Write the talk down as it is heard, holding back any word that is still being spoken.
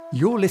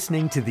You're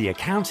listening to the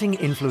Accounting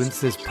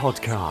Influencers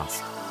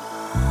podcast.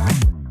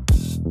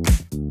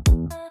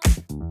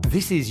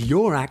 This is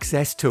your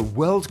access to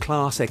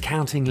world-class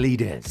accounting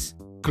leaders,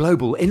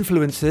 global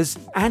influencers,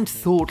 and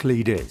thought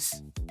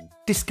leaders.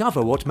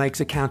 Discover what makes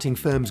accounting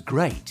firms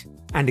great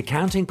and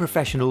accounting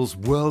professionals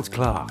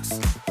world-class.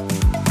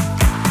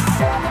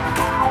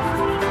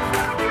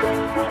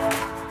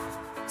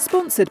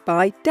 Sponsored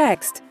by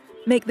Dext.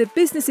 Make the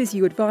businesses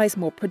you advise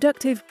more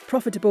productive,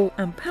 profitable,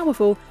 and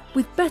powerful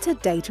with better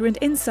data and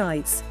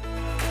insights.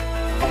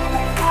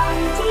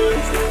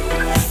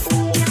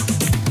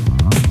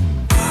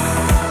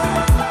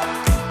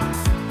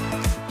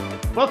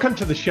 Welcome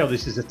to the show.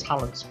 This is a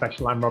talent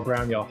special. I'm Rob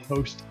Brown, your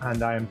host,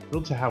 and I am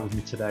thrilled to have with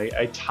me today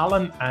a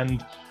talent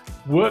and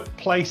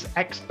workplace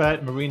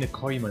expert, Marina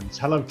Koijmans.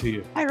 Hello to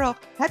you. Hi, Rob.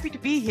 Happy to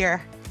be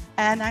here.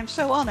 And I'm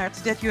so honored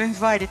that you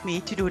invited me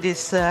to do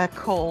this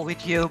call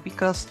with you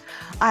because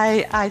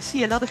I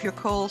see a lot of your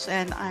calls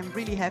and I'm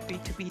really happy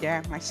to be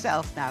there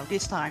myself now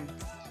this time.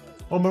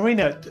 Well,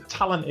 Marina,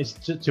 talent is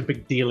such a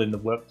big deal in the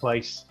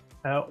workplace.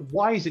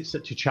 Why is it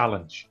such a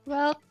challenge?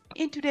 Well,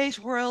 in today's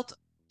world,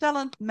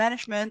 talent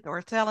management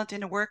or talent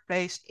in the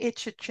workplace,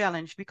 it's a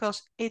challenge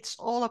because it's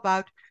all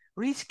about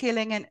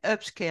reskilling and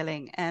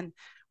upskilling. And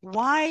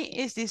why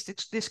is this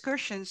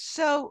discussion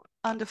so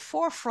on the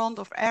forefront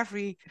of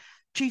every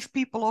chief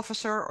people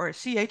officer or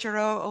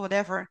CHRO or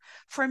whatever?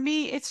 For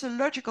me, it's a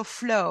logical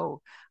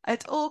flow.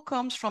 It all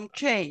comes from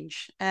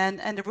change and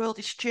the world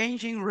is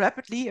changing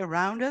rapidly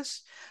around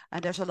us.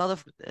 And there's a lot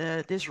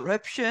of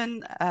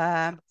disruption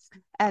and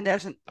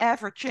there's an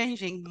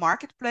ever-changing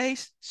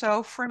marketplace.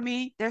 So for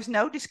me, there's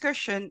no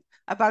discussion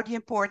about the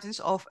importance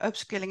of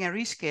upskilling and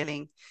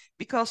reskilling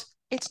because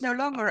it's no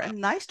longer a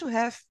nice to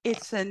have,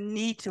 it's a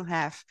need to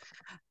have.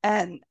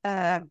 And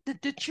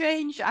the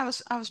change, I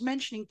was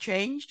mentioning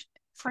change.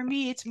 For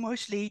me, it's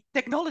mostly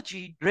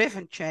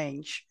technology-driven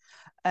change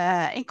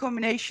in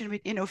combination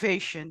with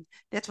innovation.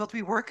 That's what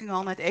we're working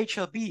on at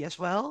HLB as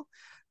well.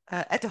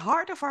 At the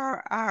heart of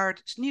our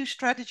new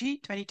strategy,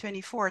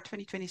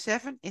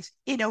 2024-2027, is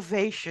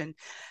innovation.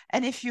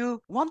 And if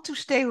you want to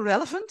stay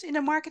relevant in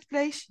the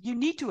marketplace, you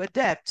need to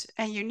adapt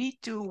and you need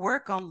to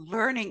work on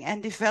learning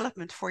and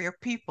development for your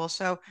people.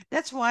 So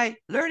that's why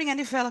learning and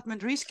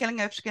development, reskilling,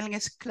 upskilling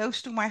is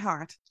close to my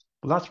heart.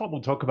 Well, that's what we'll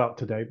talk about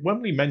today.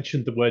 When we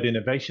mentioned the word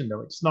innovation,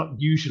 though, it's not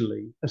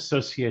usually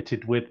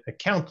associated with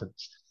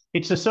accountants.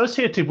 It's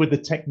associated with the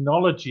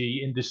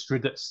technology industry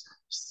that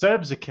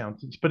serves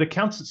accountants, but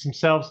accountants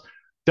themselves,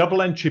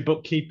 double entry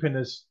bookkeeping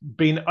has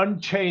been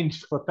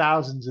unchanged for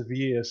thousands of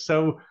years.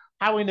 So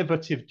how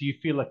innovative do you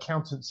feel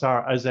accountants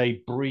are as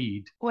a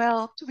breed?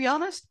 Well, to be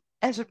honest,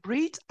 as a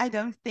breed, I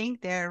don't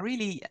think they're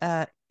really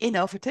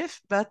innovative,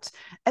 but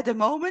at the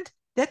moment,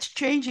 that's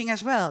changing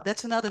as well.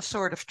 That's another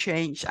sort of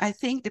change. I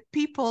think the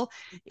people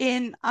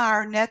in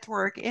our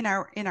network, in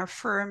our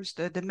firms,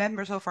 the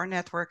members of our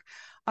network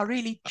are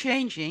really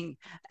changing.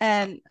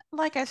 And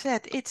like I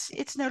said,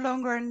 it's no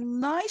longer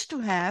nice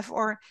to have,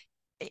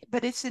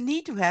 but it's a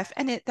need to have.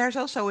 And there's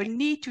also a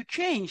need to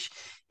change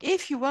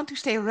if you want to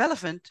stay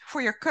relevant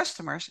for your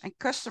customers, and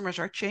customers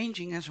are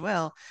changing as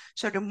well.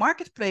 So the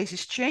marketplace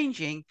is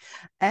changing,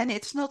 and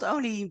it's not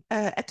only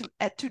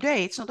at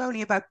today, it's not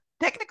only about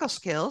technical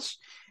skills.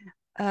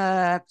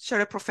 So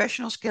the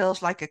professional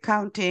skills like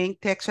accounting,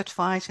 tax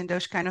advice, and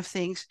those kind of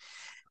things,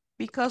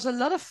 because a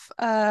lot of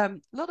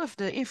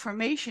the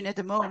information at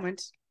the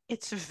moment,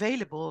 it's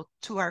available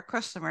to our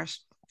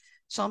customers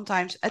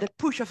sometimes at a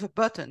push of a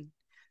button.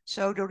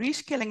 So the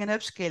reskilling and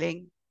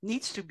upskilling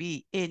needs to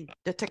be in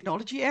the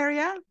technology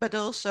area, but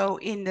also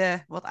in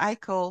the what I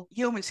call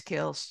human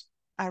skills.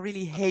 I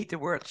really hate the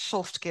word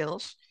soft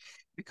skills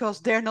because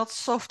they're not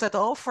soft at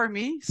all for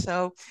me.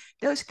 So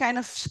those kind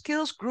of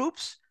skills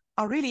groups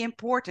are really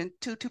important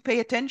to pay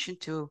attention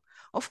to.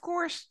 Of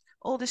course,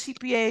 all the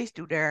CPAs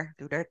do their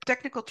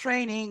technical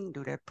training,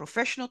 do their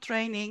professional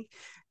training.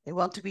 They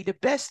want to be the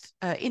best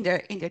in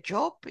their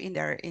job, in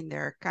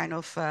their kind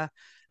of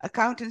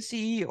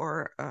accountancy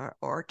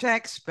or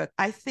tax. But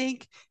I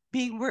think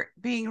being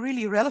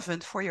really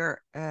relevant for your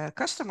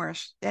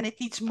customers, then it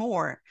needs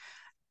more.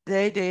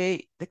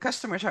 The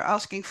customers are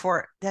asking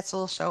for, that's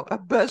also a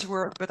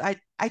buzzword, but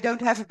I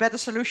don't have a better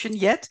solution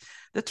yet,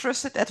 the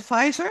trusted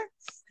advisor.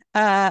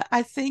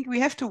 I think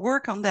we have to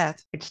work on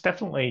that. It's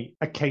definitely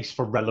a case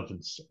for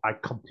relevance. I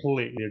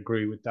completely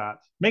agree with that.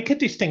 Make a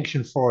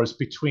distinction for us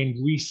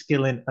between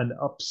reskilling and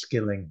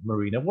upskilling,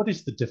 Marina. What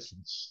is the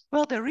difference?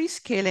 Well, the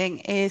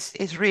reskilling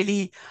is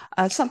really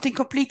something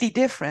completely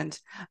different.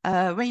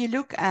 When you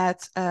look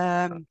at,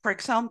 for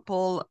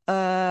example,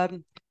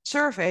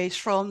 surveys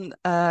from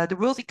the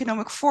World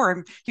Economic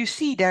Forum, you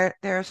see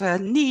there's a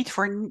need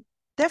for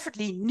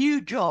definitely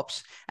new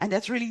jobs, and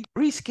that's really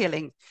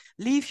reskilling.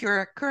 Leave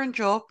your current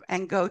job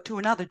and go to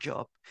another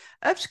job.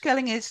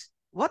 Upskilling is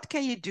what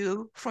can you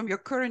do from your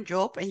current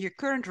job and your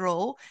current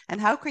role,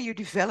 and how can you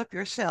develop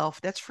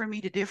yourself? That's for me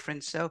the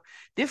difference. So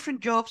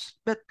different jobs,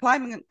 but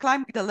climbing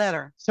the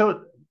ladder.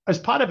 So As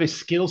part of a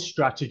skills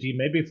strategy,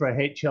 maybe for a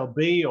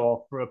HLB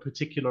or for a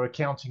particular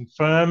accounting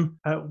firm,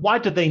 why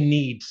do they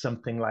need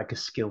something like a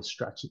skills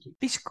strategy?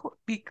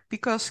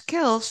 Because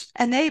skills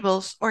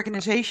enables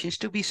organizations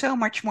to be so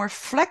much more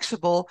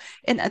flexible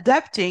in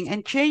adapting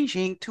and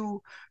changing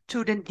to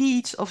the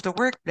needs of the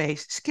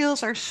workplace.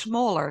 Skills are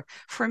smaller.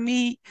 For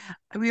me,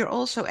 we are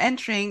also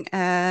entering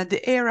the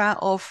era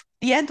of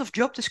the end of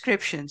job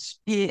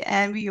descriptions.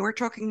 And we were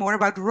talking more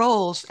about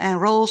roles,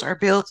 and roles are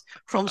built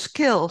from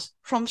skills,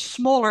 from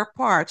smaller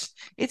parts.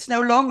 It's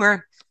no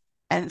longer,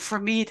 and for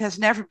me, it has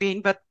never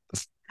been, but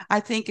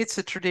I think it's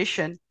a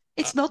tradition.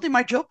 It's not in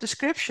my job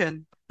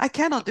description. I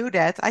cannot do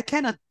that. I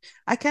cannot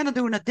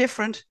do a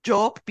different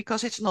job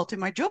because it's not in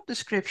my job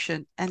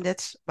description. And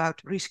that's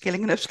about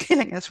reskilling and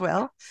upskilling as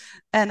well.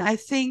 And I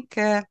think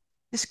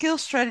the skill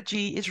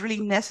strategy is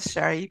really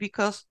necessary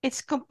because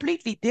it's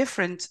completely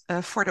different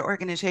for the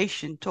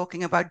organization,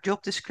 talking about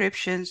job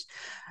descriptions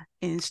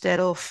instead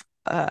of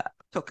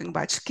talking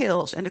about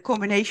skills and the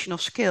combination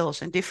of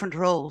skills and different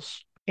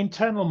roles.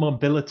 Internal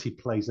mobility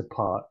plays a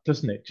part,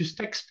 doesn't it? Just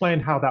explain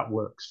how that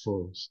works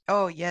for us.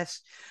 Oh, yes.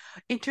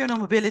 Internal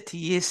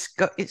mobility is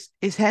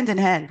hand in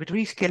hand with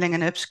reskilling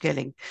and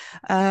upskilling.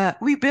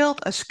 We built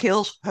a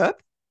skills hub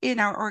in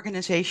our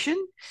organization.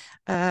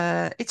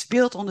 It's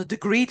built on a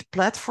Deloitte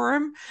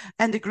platform,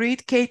 and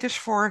Deloitte caters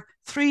for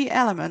three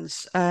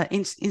elements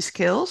in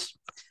skills,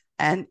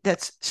 and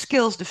that's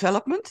skills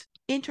development,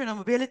 internal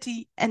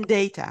mobility, and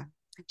data.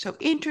 So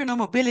internal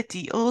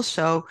mobility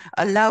also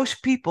allows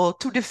people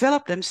to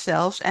develop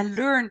themselves and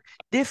learn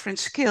different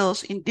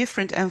skills in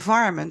different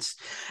environments.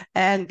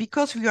 And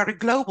because we are a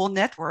global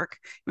network,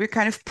 we're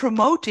kind of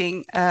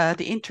promoting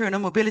the internal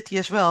mobility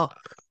as well.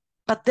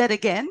 But that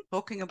again,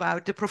 talking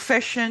about the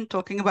profession,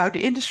 talking about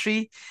the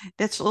industry,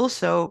 that's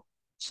also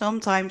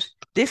sometimes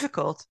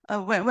difficult.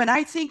 When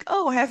I think,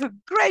 oh, I have a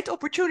great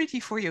opportunity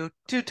for you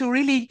to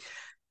really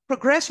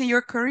progress in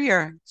your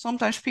career,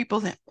 sometimes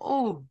people think,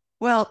 oh,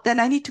 well, then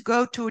I need to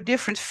go to a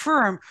different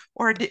firm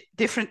or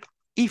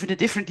even a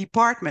different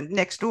department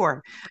next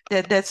door.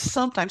 That's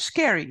sometimes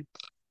scary,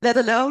 let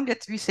alone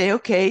that we say,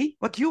 okay,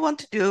 what you want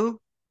to do,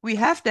 we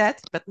have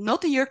that, but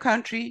not in your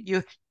country.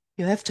 You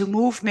have to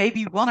move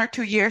maybe 1 or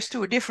 2 years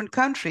to a different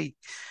country.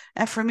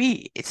 And for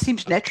me, it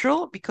seems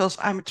natural because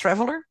I'm a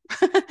traveler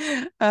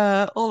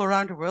all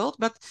around the world.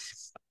 But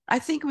I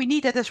think we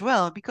need that as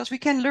well because we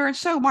can learn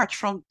so much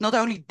from not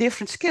only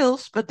different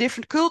skills, but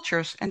different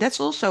cultures. And that's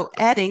also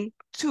adding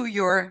to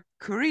your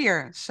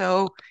career.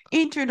 So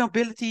internal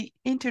mobility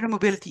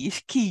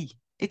is key.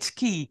 It's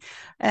key.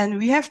 And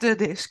we have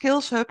the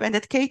skills hub, and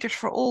that caters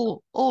for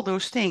all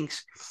those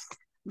things.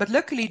 But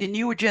luckily, the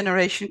newer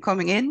generation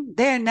coming in,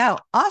 they're now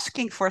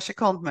asking for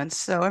secondments.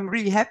 So I'm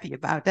really happy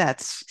about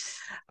that.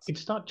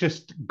 It's not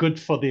just good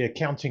for the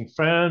accounting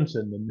firms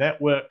and the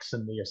networks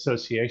and the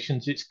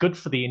associations. It's good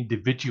for the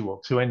individual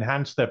to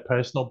enhance their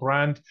personal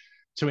brand,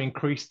 to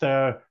increase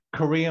their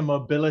career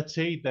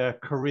mobility, their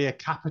career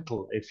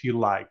capital, if you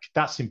like.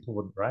 That's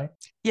important, right?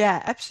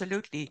 Yeah,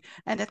 absolutely.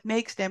 And it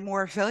makes them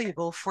more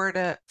valuable for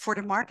the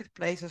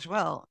marketplace as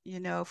well,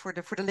 for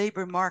the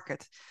labor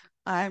market.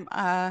 I'm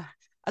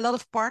a lot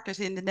of partners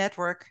in the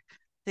network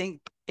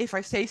think if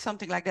I say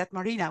something like that,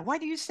 Marina, why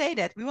do you say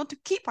that? We want to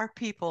keep our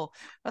people.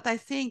 But I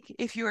think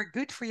if you are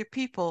good for your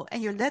people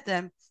and you let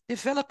them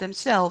develop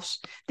themselves,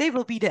 they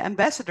will be the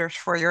ambassadors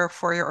for your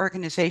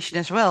organization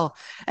as well.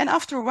 And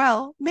after a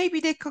while, maybe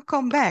they could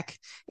come back.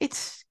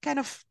 It's kind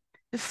of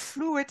the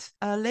fluid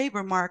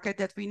labor market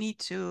that we need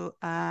to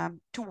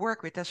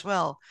work with as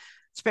well,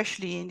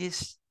 especially in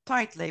this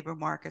tight labor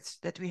markets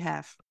that we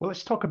have. Well,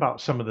 let's talk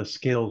about some of the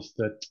skills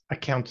that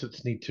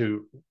accountants need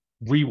to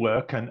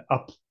rework and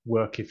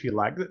upwork, if you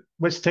like.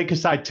 Let's take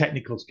aside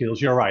technical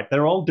skills. You're right.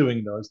 They're all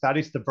doing those. That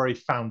is the very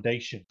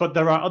foundation. But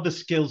there are other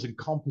skills and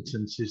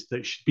competencies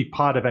that should be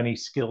part of any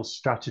skills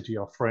strategy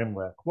or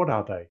framework. What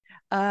are they?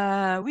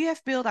 We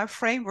have built our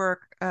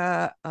framework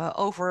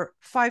over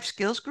 5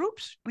 skills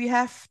groups. We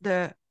have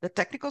the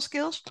technical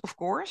skills, of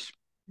course.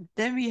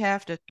 Then we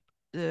have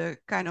the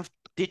kind of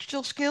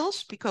digital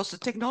skills, because the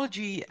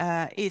technology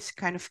is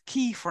kind of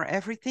key for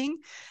everything.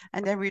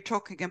 And then we're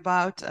talking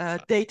about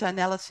data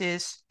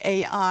analysis,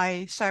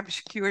 AI,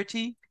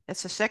 cybersecurity.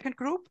 That's the second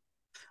group.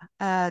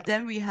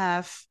 Then we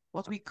have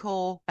what we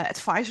call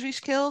advisory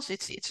skills.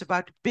 It's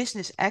about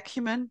business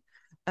acumen,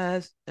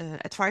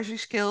 advisory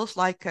skills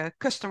like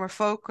customer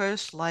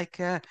focus, like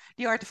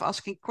the art of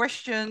asking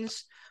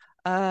questions,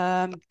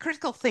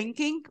 critical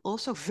thinking,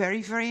 also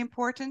very, very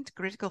important,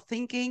 critical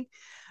thinking,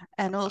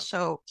 and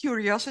also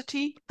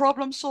curiosity,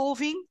 problem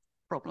solving.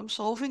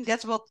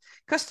 That's what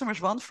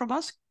customers want from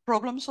us,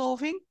 problem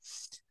solving.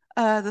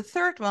 The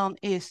third one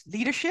is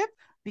leadership,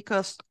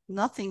 because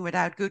nothing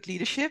without good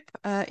leadership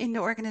in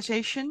the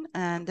organization.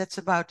 And that's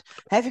about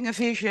having a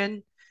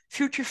vision,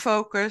 future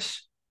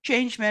focus,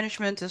 change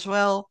management as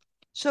well,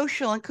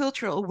 social and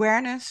cultural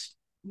awareness.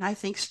 And I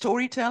think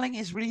storytelling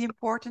is really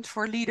important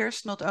for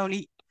leaders, not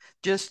only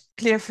just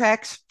clear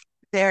facts.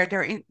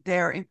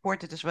 They're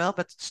important as well,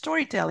 but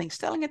storytelling,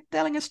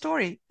 telling a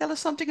story. Tell us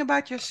something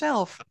about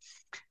yourself.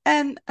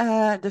 And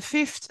the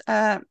fifth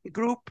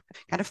group,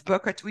 kind of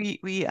bucket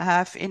we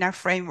have in our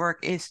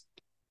framework is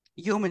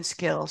human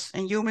skills.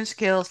 And human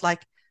skills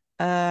like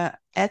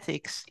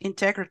ethics,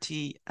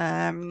 integrity,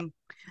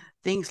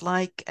 things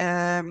like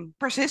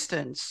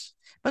persistence,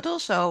 but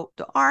also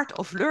the art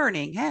of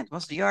learning. It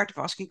was the art of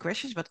asking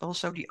questions, but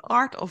also the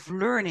art of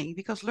learning,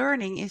 because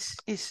learning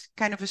is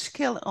kind of a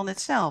skill on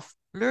itself.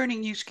 Learning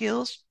new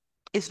skills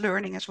is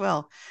learning as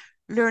well.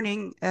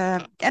 Learning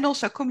and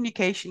also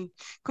communication.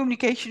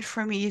 Communication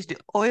for me is the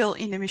oil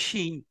in the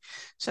machine.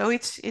 So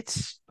it's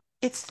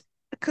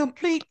a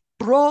complete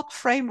broad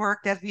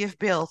framework that we have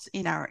built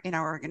in our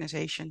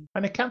organization.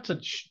 An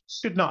accountant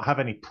should not have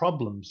any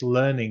problems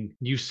learning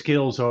new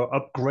skills or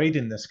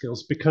upgrading their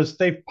skills because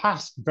they've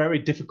passed very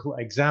difficult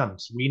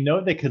exams. We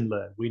know they can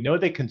learn. We know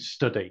they can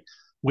study.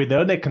 We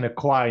know they can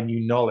acquire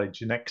new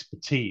knowledge and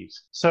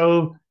expertise.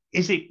 So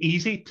is it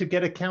easy to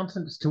get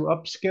accountants to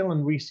upskill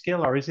and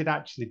reskill, or is it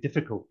actually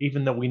difficult,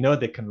 even though we know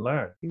they can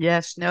learn?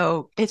 Yes,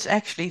 no, it's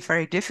actually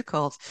very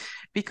difficult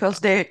because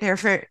they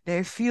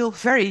feel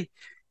very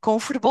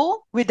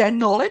comfortable with their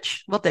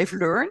knowledge, what they've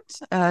learned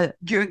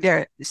during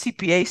their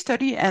CPA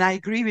study. And I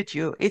agree with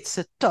you, it's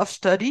a tough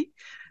study.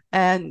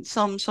 And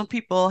some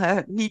people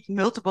need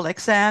multiple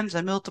exams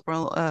and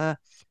multiple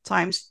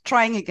times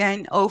trying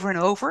again over and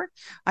over.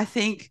 I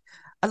think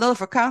a lot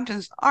of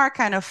accountants are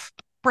kind of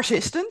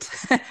persistent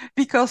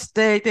because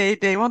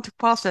they want to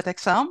pass that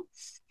exam,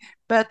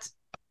 but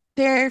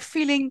they're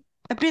feeling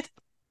a bit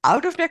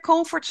out of their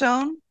comfort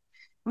zone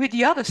with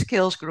the other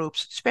skills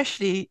groups,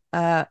 especially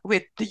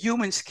with the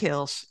human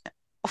skills.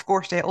 Of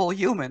course, they're all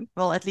human.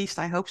 Well, at least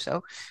I hope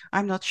so.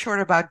 I'm not sure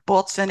about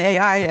bots and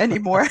AI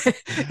anymore.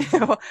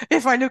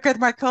 If I look at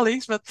my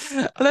colleagues, but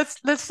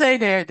let's say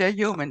they're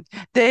human.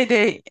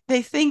 They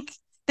think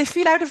they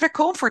feel out of their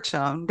comfort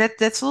zone.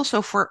 That's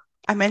also for,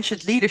 I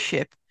mentioned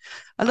leadership.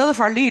 A lot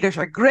of our leaders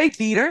are great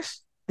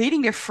leaders,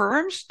 leading their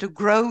firms to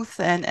growth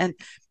and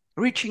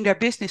reaching their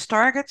business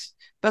targets.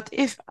 But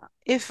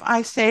if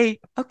I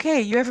say,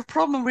 okay, you have a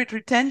problem with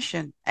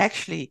retention,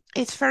 actually,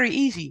 it's very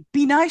easy.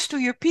 Be nice to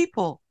your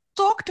people,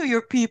 talk to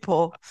your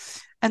people.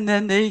 And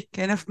then they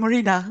kind of,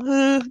 Marina,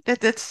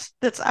 that's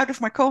out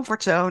of my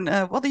comfort zone.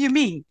 What do you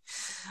mean?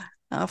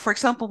 For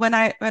example, when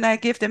I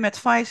give them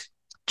advice,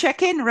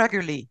 check in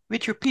regularly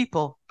with your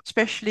people,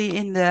 especially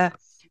in the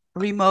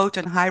remote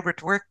and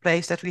hybrid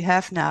workplace that we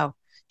have now.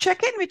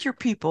 Check in with your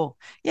people.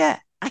 Yeah,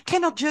 I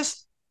cannot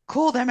just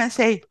call them and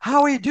say,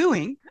 how are you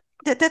doing?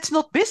 That's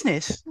not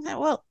business.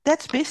 Well,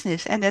 that's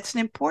business, and that's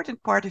an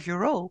important part of your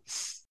role.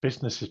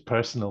 Business is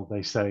personal,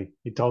 they say.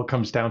 It all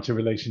comes down to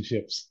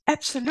relationships.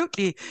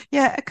 Absolutely.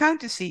 Yeah,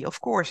 accountancy, of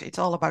course, it's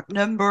all about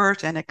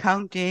numbers and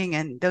accounting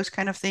and those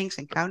kind of things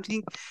and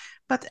counting.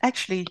 But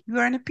actually, you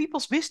are in a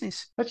people's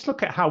business. Let's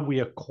look at how we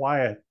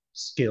acquire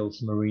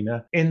skills,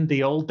 Marina. In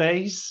the old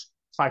days,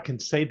 if I can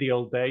say the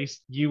old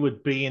days, you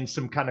would be in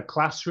some kind of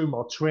classroom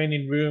or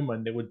training room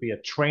and there would be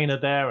a trainer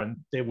there and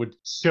they would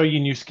show you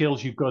new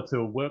skills. You go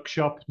through a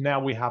workshop. Now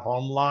we have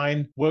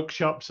online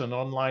workshops and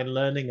online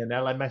learning and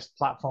LMS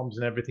platforms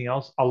and everything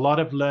else. A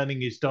lot of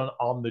learning is done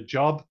on the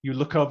job. You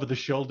look over the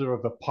shoulder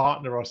of a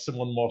partner or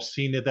someone more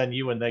senior than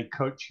you and they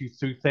coach you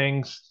through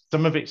things.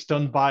 Some of it's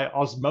done by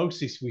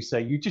osmosis, we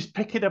say. You just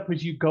pick it up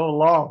as you go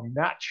along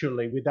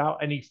naturally without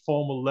any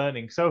formal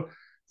learning. So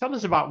tell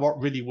us about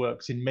what really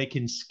works in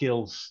making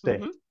skills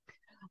stick.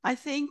 I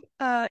think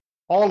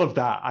all of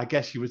that, I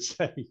guess you would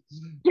say.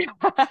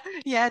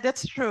 Yeah,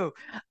 that's true.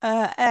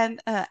 And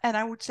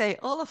I would say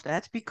all of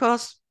that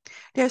because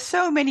there's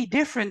so many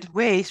different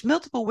ways,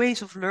 multiple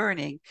ways of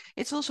learning.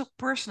 It's also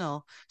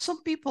personal.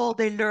 Some people,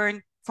 they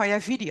learn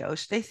via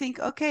videos. They think,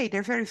 okay,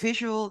 they're very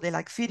visual. They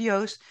like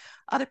videos.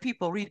 Other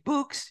people read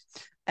books.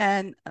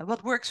 And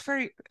what works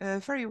very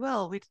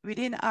well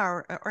within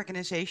our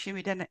organization,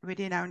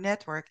 within our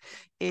network,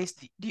 is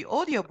the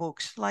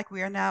audiobooks, like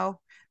we are now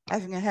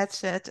having a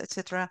headset,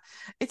 etc.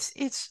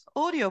 It's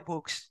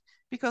audiobooks,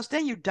 because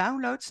then you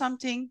download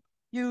something,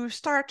 you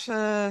start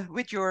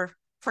with your,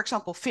 for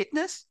example,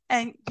 fitness,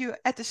 and you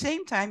at the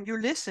same time you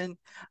listen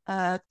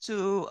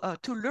to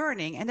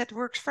learning, and that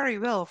works very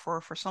well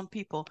for some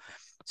people.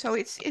 So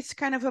it's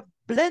kind of a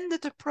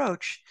blended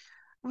approach.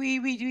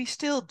 We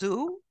still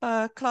do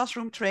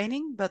classroom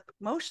training, but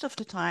most of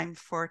the time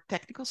for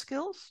technical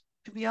skills,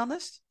 to be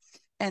honest.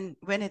 And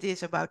when it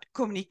is about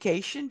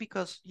communication,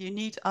 because you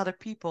need other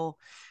people,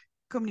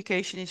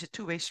 communication is a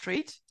two-way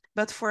street.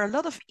 But for a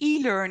lot of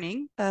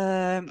e-learning,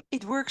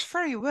 it works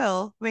very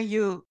well when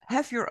you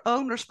have your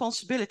own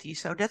responsibility.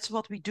 So that's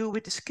what we do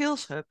with the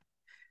Skills Hub.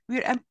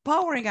 We're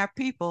empowering our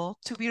people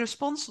to be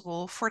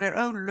responsible for their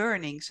own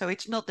learning. So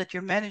it's not that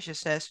your manager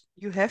says,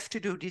 you have to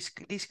do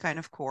this kind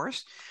of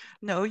course.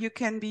 No, you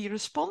can be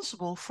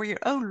responsible for your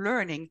own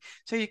learning.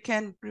 So you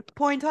can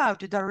point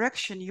out the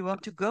direction you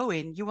want to go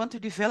in. You want to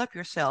develop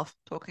yourself,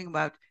 talking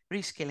about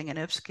reskilling and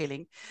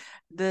upskilling,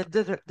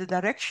 the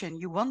direction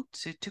you want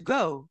to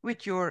go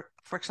with your,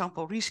 for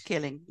example,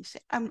 reskilling. You say,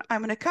 I'm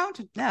an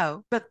accountant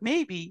now, but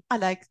maybe I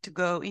like to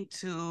go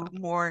into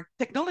more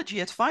technology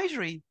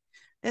advisory.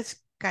 That's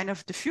kind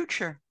of the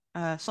future.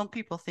 Some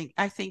people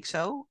I think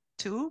so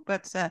too,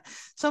 but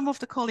some of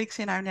the colleagues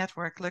in our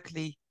network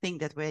luckily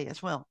think that way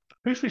as well.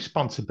 Whose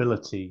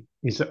responsibility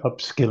is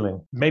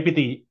upskilling? Maybe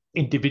the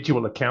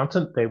individual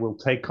accountant, they will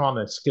take on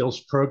a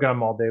skills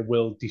program, or they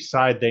will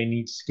decide they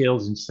need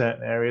skills in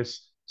certain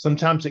areas.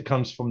 Sometimes it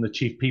comes from the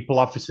chief people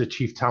officer,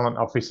 chief talent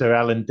officer,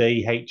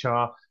 L&D,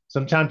 HR.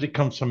 Sometimes it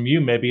comes from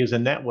you, maybe as a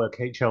network,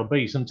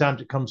 HLB.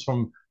 Sometimes it comes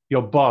from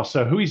your boss.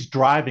 So who is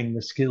driving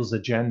the skills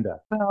agenda?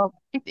 Well,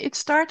 it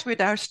starts with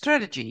our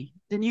strategy.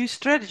 The new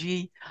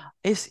strategy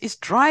is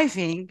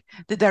driving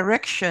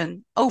the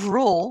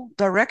overall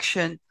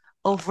direction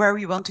of where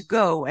we want to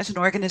go as an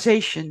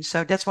organization.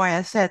 So that's why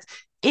I said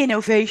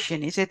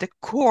innovation is at the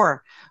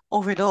core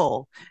of it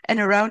all. And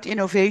around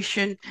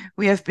innovation,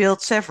 we have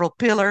built several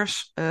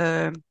pillars,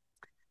 and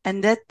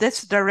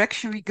that's the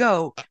direction we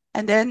go.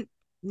 And then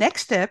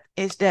next step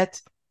is that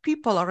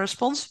people are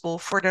responsible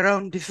for their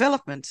own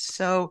development.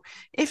 So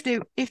if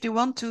they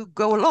want to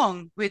go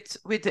along with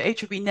the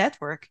HLB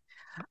network,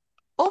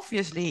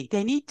 obviously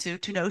they need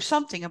to know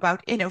something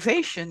about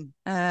innovation,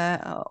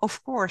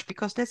 of course,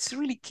 because that's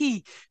really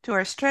key to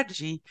our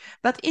strategy.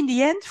 But in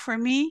the end, for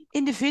me,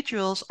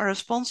 individuals are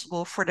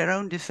responsible for their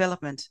own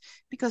development,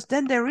 because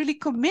then they're really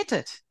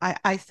committed,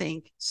 I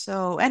think.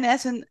 So, and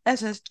as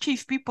a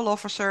chief people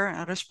officer,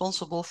 I'm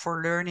responsible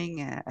for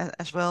learning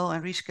as well,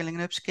 and reskilling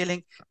and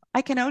upskilling,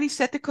 I can only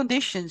set the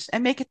conditions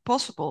and make it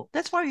possible.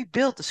 That's why we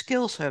built the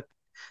Skills Hub.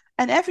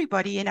 And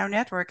everybody in our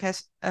network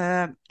has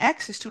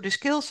access to the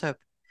Skills Hub.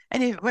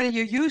 And whether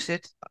you use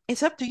it,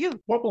 it's up to you.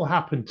 What will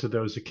happen to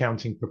those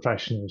accounting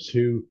professionals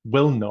who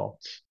will not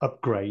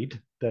upgrade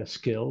their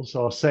skills,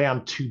 or say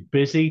I'm too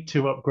busy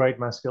to upgrade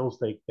my skills,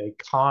 they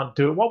can't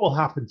do it? What will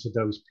happen to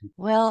those people?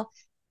 Well,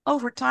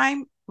 over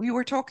time, we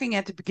were talking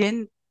at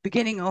the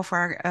beginning of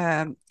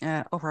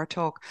our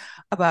talk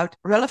about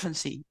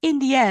relevancy. In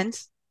the end,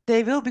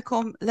 they will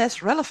become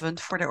less relevant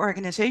for their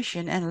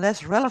organization and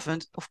less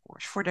relevant, of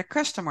course, for their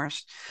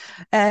customers.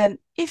 And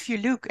if you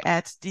look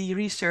at the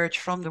research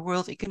from the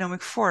World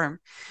Economic Forum,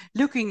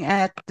 looking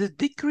at the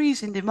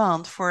decrease in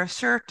demand for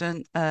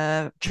certain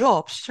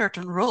jobs,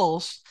 certain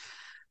roles,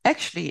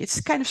 actually,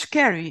 it's kind of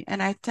scary.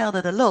 And I tell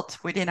that a lot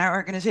within our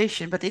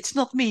organization, but it's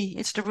not me,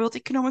 it's the World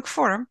Economic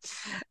Forum.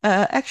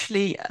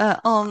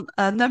 On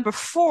number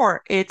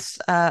 4, it's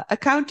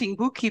accounting,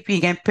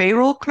 bookkeeping, and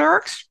payroll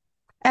clerks.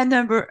 And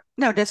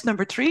that's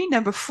number 3.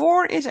 Number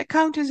 4 is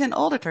accountants and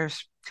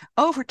auditors.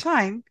 Over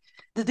time,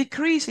 the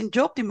decrease in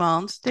job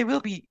demands, they will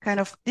be kind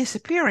of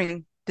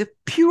disappearing, the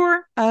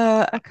pure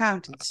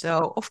accountants.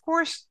 So, of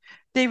course,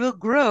 they will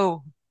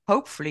grow,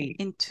 hopefully,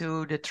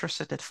 into the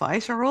trusted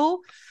advisor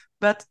role.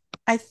 But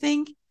I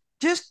think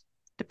just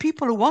the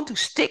people who want to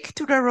stick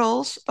to their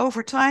roles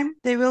over time,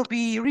 they will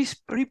be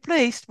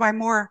replaced by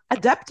more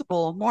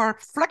adaptable, more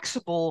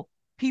flexible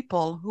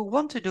people who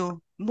want to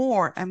do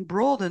more and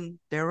broaden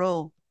their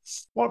role.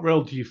 What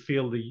role do you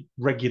feel the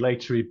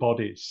regulatory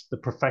bodies, the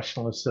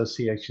professional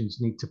associations,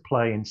 need to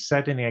play in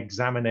setting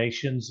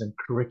examinations and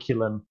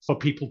curriculum for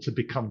people to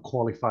become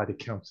qualified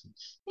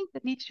accountants? I think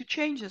that needs to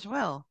change as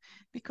well,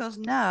 because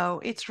now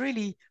it's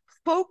really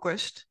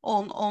focused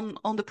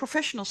on the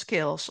professional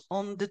skills,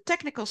 on the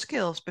technical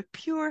skills, but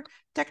pure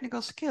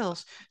technical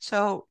skills.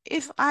 So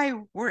if I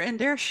were in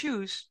their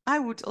shoes, I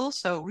would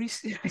also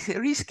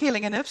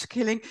reskilling and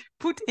upskilling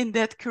put in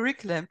that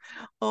curriculum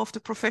of the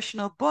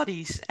professional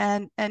bodies,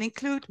 and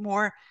include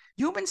more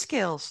human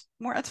skills,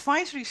 more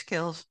advisory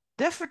skills,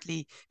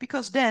 definitely,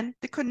 because then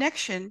the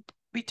connection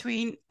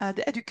between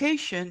the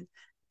education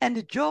and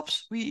the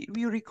jobs we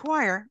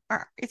require,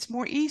 it's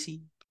more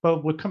easy. Well,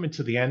 we're coming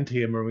to the end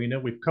here, Marina.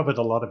 We've covered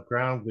a lot of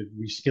ground with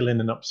reskilling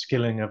and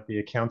upskilling of the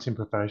accounting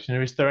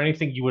profession. Is there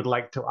anything you would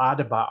like to add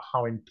about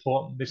how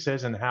important this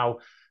is, and how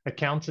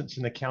accountants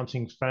and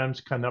accounting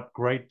firms can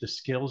upgrade the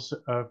skills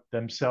of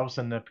themselves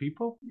and their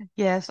people?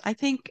 Yes, I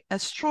think a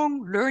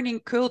strong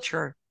learning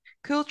culture.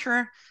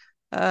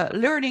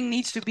 Learning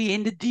needs to be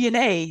in the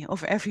DNA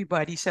of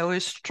everybody. So a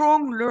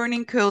strong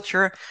learning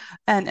culture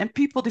and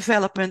people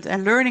development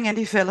and learning and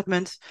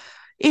development,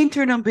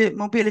 internal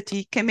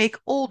mobility can make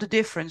all the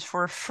difference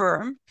for a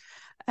firm,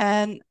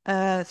 and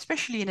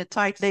especially in a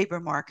tight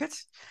labor market,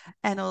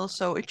 and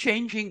also a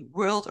changing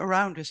world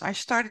around us. I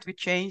started with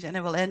change and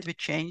I will end with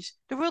change.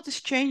 The world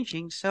is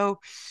changing, so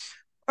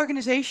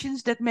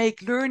organizations that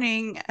make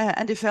learning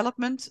and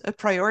development a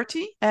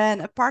priority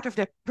and a part of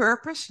their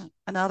purpose,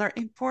 another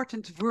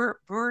important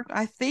word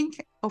I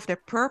think of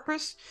their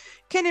purpose,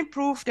 can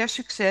improve their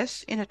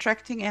success in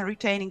attracting and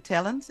retaining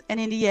talent, and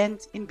in the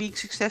end in being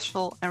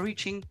successful and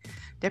reaching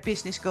their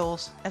business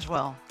goals as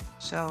well.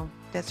 So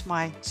that's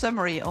my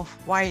summary of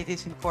why it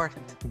is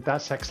important.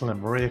 That's excellent.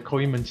 Marina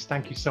Koijmans,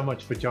 thank you so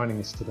much for joining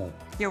us today.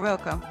 You're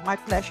welcome. My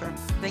pleasure.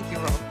 Thank you,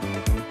 Rob.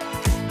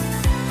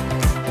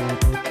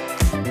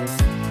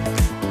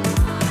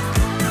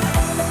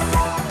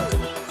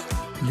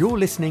 You're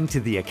listening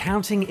to the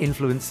Accounting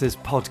Influencers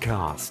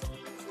podcast.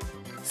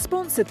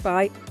 Sponsored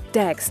by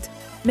Dext.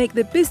 Make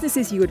the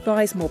businesses you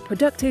advise more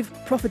productive,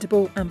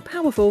 profitable and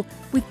powerful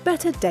with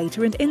better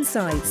data and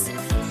insights.